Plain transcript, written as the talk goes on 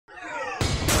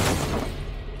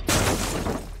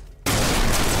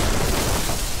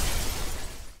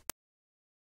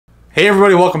Hey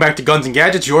everybody, welcome back to Guns and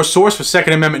Gadgets, your source for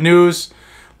Second Amendment news.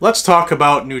 Let's talk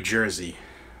about New Jersey.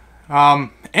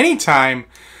 Anytime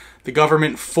the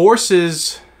government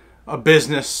forces a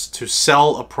business to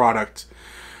sell a product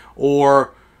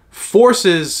or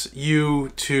forces you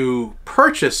to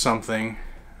purchase something,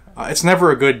 it's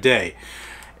never a good day.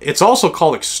 It's also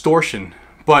called extortion,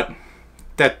 but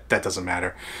that doesn't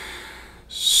matter.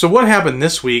 So what happened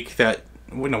this week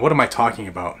what am I talking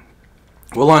about?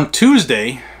 Well, on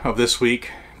Tuesday of this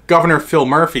week, Governor Phil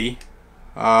Murphy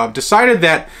decided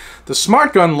that the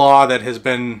smart gun law that has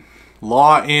been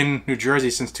law in New Jersey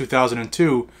since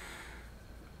 2002,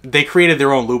 they created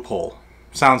their own loophole.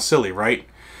 Sounds silly, right?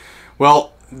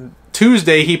 Well,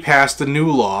 Tuesday he passed a new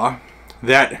law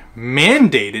that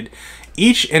mandated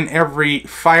each and every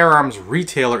firearms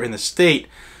retailer in the state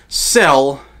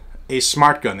sell a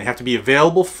smart gun. They have to be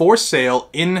available for sale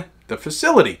in the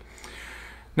facility.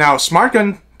 Now, smart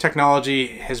gun technology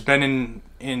has been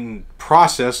in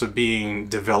process of being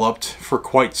developed for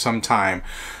quite some time.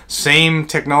 Same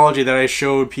technology that I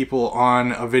showed people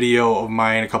on a video of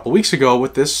mine a couple weeks ago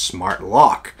with this smart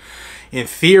lock. In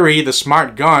theory, the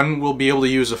smart gun will be able to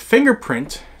use a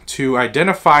fingerprint to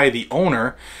identify the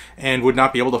owner and would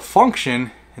not be able to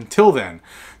function until then.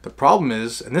 The problem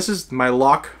is, and this is my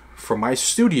lock for my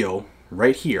studio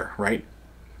right here, right?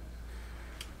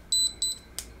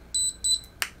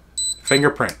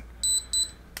 Fingerprint.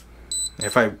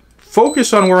 If I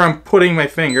focus on where I'm putting my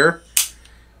finger,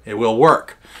 it will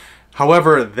work.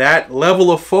 However, that level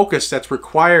of focus that's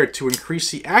required to increase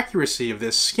the accuracy of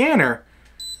this scanner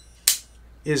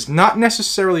is not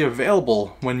necessarily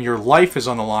available when your life is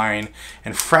on the line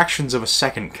and fractions of a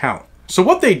second count. So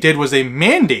what they did was they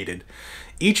mandated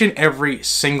each and every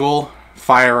single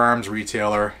firearms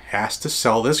retailer has to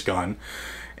sell this gun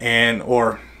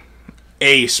or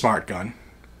a smart gun,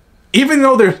 even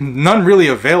though there's none really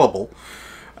available.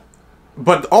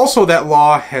 But also that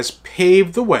law has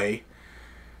paved the way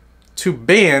to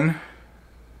ban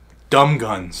dumb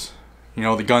guns. You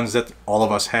know, the guns that all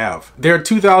of us have. Their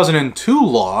 2002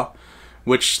 law,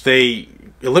 which they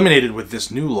eliminated with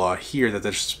this new law here that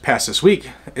just passed this week,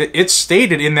 it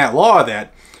stated in that law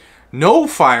that no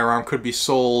firearm could be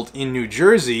sold in New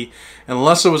Jersey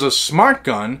unless it was a smart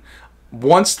gun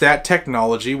once that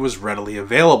technology was readily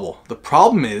available. The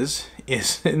problem is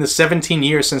in the 17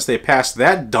 years since they passed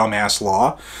that dumbass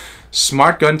law,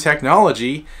 smart gun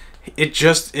technology,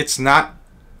 it's not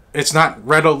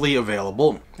readily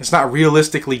available. It's not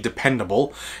realistically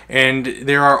dependable, and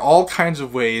there are all kinds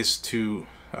of ways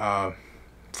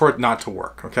for it not to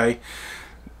work, okay?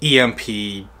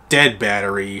 EMP, dead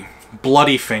battery,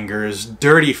 bloody fingers,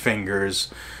 dirty fingers,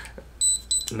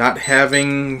 not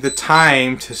having the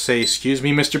time to say, excuse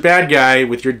me, Mr. Bad Guy,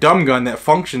 with your dumb gun that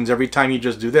functions every time you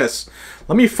just do this.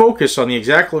 Let me focus on the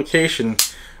exact location.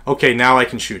 Okay, now I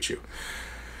can shoot you.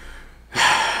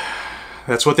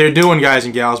 That's what they're doing, guys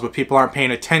and gals, but people aren't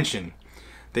paying attention.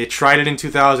 They tried it in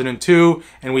 2002,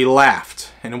 and we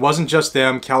laughed. And it wasn't just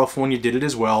them. California did it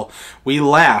as well. We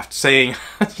laughed, saying,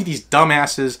 these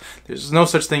dumbasses, there's no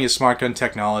such thing as smart gun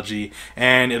technology,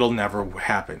 and it'll never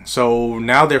happen. So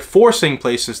now they're forcing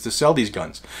places to sell these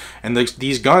guns. And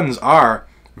these guns are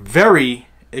very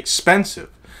expensive.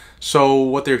 So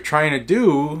what they're trying to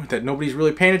do, that nobody's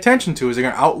really paying attention to, is they're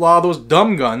going to outlaw those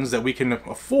dumb guns that we can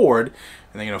afford,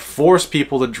 and they're going to force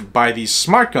people to buy these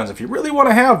smart guns if you really want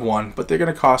to have one, but they're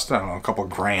going to cost, I don't know, a couple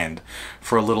grand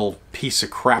for a little piece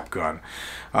of crap gun.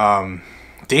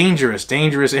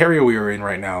 Dangerous area we are in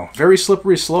right now. Very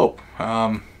slippery slope.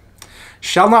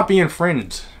 Shall not be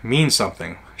infringed means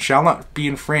something. Shall not be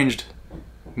infringed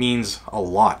means a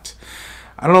lot.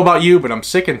 I don't know about you, but I'm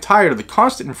sick and tired of the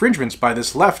constant infringements by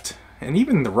this left and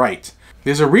even the right.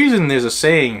 There's a reason there's a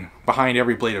saying behind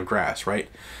every blade of grass, right?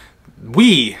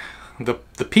 We, the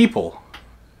people,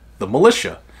 the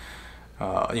militia,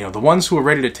 you know, the ones who are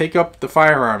ready to take up the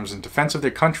firearms in defense of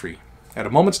their country at a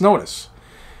moment's notice,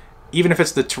 even if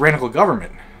it's the tyrannical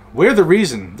government, we're the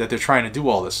reason that they're trying to do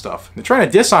all this stuff. They're trying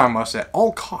to disarm us at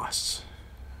all costs.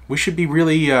 We should be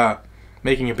really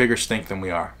making a bigger stink than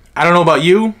we are. I don't know about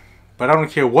you, but I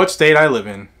don't care what state I live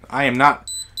in. I am not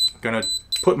going to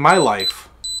put my life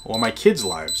or my kids'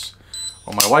 lives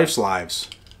or my wife's lives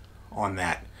on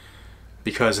that.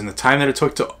 Because in the time that it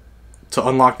took to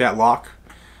unlock that lock,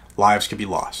 lives could be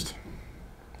lost.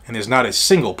 And there's not a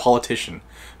single politician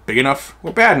big enough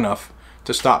or bad enough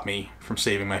to stop me from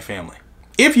saving my family.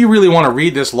 If you really want to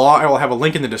read this law, I will have a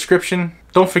link in the description.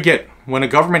 Don't forget, when a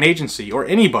government agency or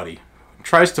anybody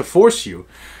tries to force you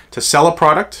to sell a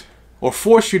product or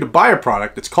force you to buy a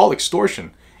product, it's called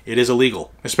extortion. It is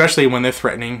illegal, especially when they're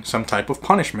threatening some type of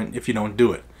punishment if you don't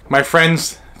do it. My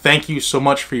friends, thank you so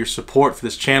much for your support for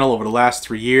this channel over the last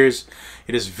 3 years.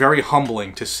 It is very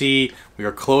humbling to see we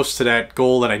are close to that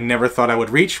goal that I never thought I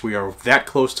would reach. We are that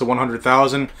close to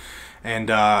 100,000,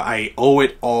 and I owe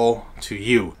it all to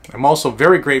you. I'm also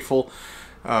very grateful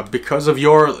because of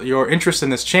your interest in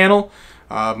this channel.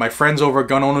 My friends over at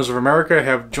Gun Owners of America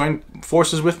have joined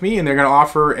forces with me, and they're going to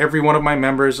offer every one of my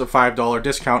members a $5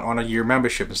 discount on a year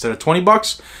membership. Instead of 20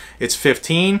 bucks, it's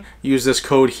 15. Use this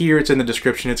code here. It's in the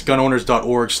description. It's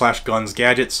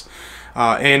gunowners.org/gunsgadgets.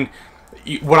 And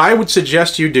what I would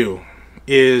suggest you do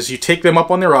is you take them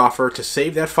up on their offer to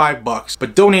save that $5,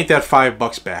 but donate that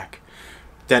 $5 back.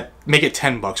 Make it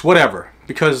 10 bucks, whatever,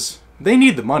 because they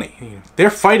need the money. They're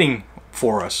fighting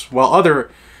for us while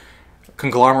other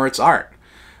conglomerates aren't.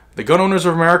 The Gun Owners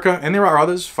of America, and there are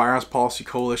others, Firearms Policy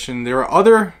Coalition, there are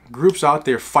other groups out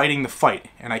there fighting the fight,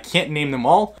 and I can't name them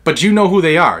all, but you know who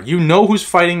they are. You know who's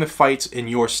fighting the fights in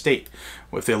your state.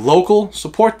 If they're local,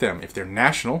 support them. If they're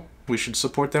national, we should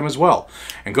support them as well.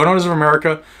 And Gun Owners of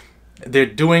America, they're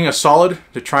doing a solid.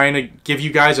 They're trying to give you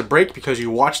guys a break because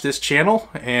you watch this channel,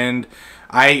 and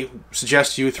I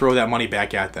suggest you throw that money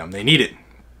back at them. They need it,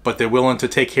 but they're willing to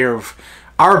take care of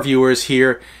our viewers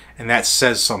here, and that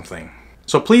says something.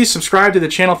 So please subscribe to the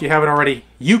channel if you haven't already.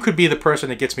 You could be the person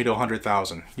that gets me to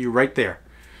 100,000. You right there.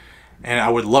 And I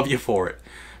would love you for it.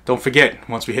 Don't forget,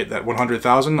 once we hit that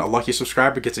 100,000, a lucky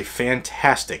subscriber gets a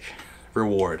fantastic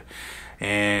reward.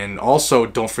 And also,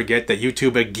 don't forget that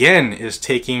YouTube again is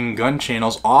taking gun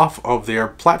channels off of their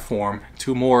platform.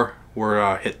 2 more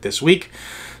were hit this week.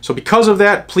 So because of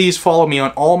that, please follow me on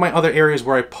all my other areas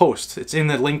where I post. It's in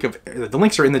the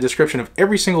links are in the description of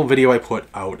every single video I put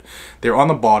out. They're on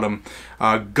the bottom.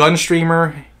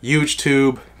 Gunstreamer,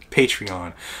 YouTube,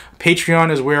 Patreon.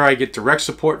 Patreon is where I get direct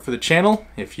support for the channel.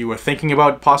 If you are thinking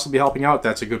about possibly helping out,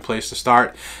 that's a good place to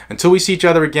start. Until we see each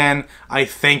other again, I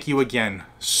thank you again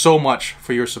so much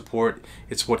for your support.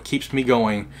 It's what keeps me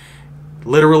going,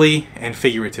 literally and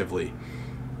figuratively.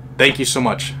 Thank you so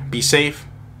much. Be safe,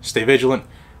 stay vigilant,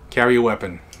 carry a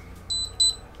weapon,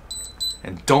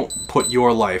 and don't put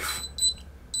your life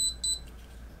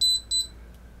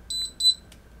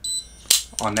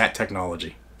on that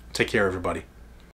technology. Take care, everybody.